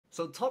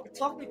So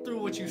talk me through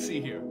what you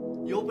see here.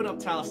 You open up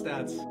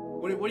Taostats.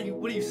 What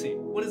do you see?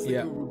 What does the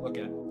guru look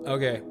at?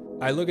 Okay.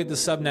 I look at the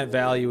subnet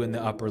value in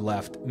the upper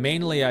left.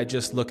 Mainly, I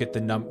just look at the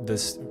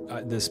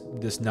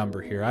this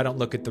number here. I don't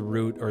look at the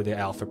root or the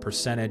alpha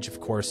percentage. Of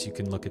course, you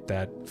can look at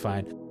that.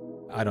 Fine.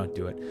 I don't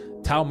do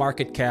it. Tau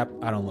market cap,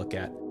 I don't look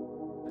at.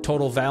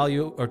 Total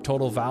value or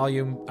total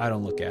volume, I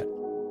don't look at.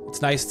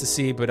 It's nice to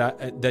see, but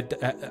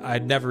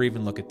I'd never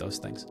even look at those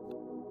things.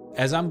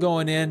 As I'm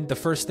going in, the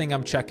first thing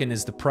I'm checking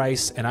is the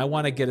price, and I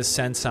want to get a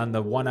sense on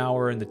the 1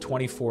 hour and the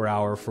 24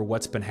 hour for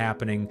what's been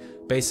happening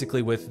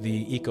basically with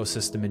the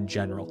ecosystem in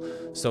general.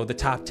 So the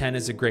top 10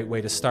 is a great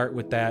way to start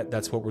with that.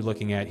 That's what we're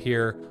looking at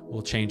here.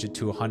 We'll change it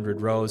to 100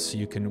 rows so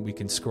we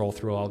can scroll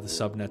through all the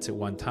subnets at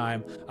one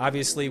time.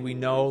 Obviously, we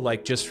know,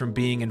 like, just from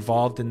being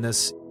involved in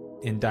this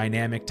in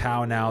dynamic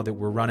Tau now, that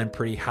we're running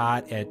pretty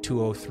hot at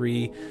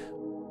 203.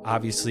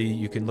 Obviously,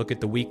 you can look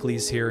at the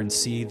weeklies here and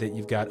see that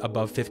you've got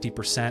above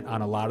 50%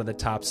 on a lot of the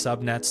top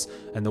subnets,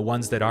 and the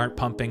ones that aren't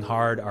pumping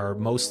hard are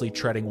mostly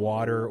treading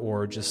water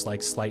or just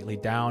like slightly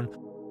down.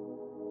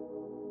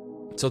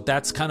 So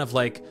that's kind of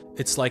like,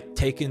 it's like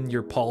taking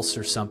your pulse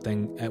or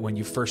something when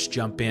you first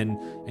jump in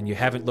and you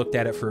haven't looked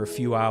at it for a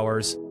few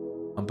hours,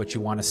 but you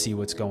want to see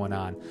what's going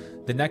on.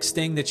 The next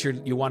thing that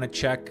you want to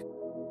check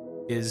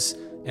is,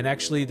 and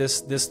actually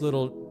this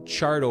little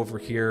chart over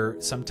here,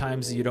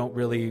 sometimes you don't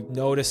really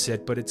notice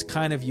it, but it's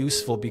kind of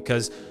useful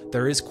because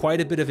there is quite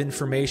a bit of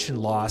information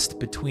lost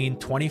between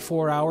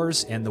 24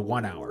 hours and the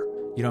 1 hour.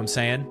 You know what I'm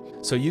saying?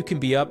 So you can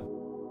be up,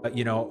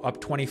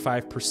 up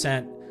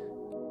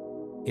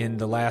 25% in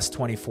the last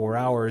 24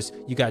 hours.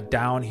 You got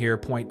down here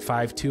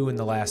 0.52 in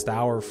the last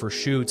hour for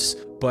shoots.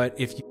 But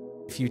if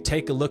you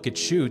take a look at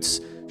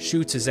shoots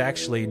is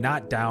actually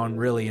not down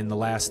really in the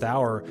last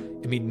hour.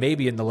 I mean,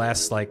 maybe in the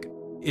last, like,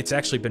 it's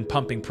actually been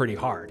pumping pretty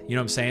hard, you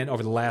know what I'm saying,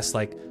 over the last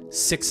like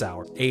 6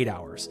 hours, 8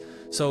 hours.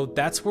 So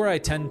that's where I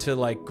tend to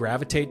like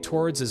gravitate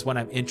towards, is when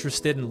I'm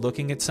interested in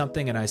looking at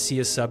something and I see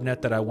a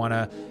subnet that I want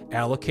to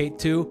allocate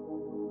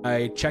to.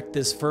 I check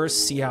this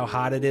first, see how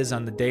hot it is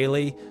on the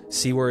daily,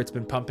 see where it's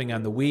been pumping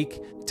on the week.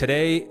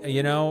 Today,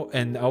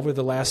 and over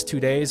the last 2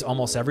 days,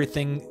 almost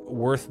everything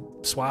worth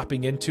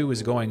swapping into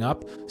is going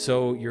up.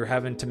 So you're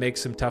having to make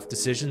some tough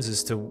decisions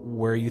as to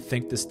where you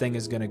think this thing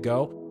is going to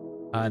go.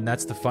 And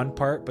that's the fun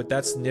part, but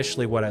that's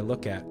initially what I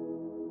look at.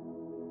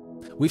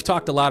 We've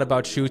talked a lot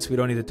about shoots. We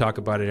don't need to talk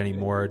about it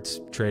anymore. It's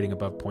trading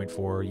above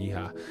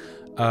 0.4.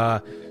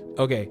 Yeehaw.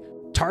 Okay.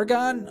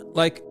 Targon,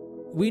 like,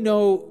 we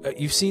know,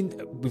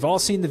 we've all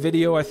seen the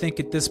video, I think,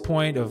 at this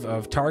point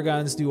of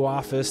Targon's new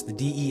office, the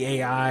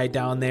DEAI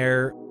down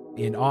there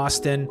in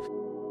Austin.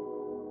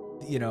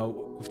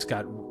 It's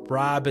got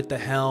Rob at the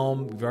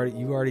helm.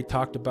 You already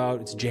talked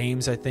about, it's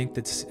James, I think,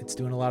 it's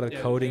doing a lot of the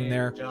coding James,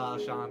 there.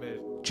 Josh, Ahmed.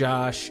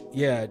 Josh,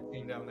 yeah.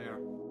 Down there.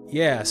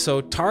 Yeah,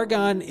 so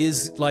Targon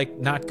is like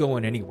not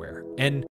going anywhere. And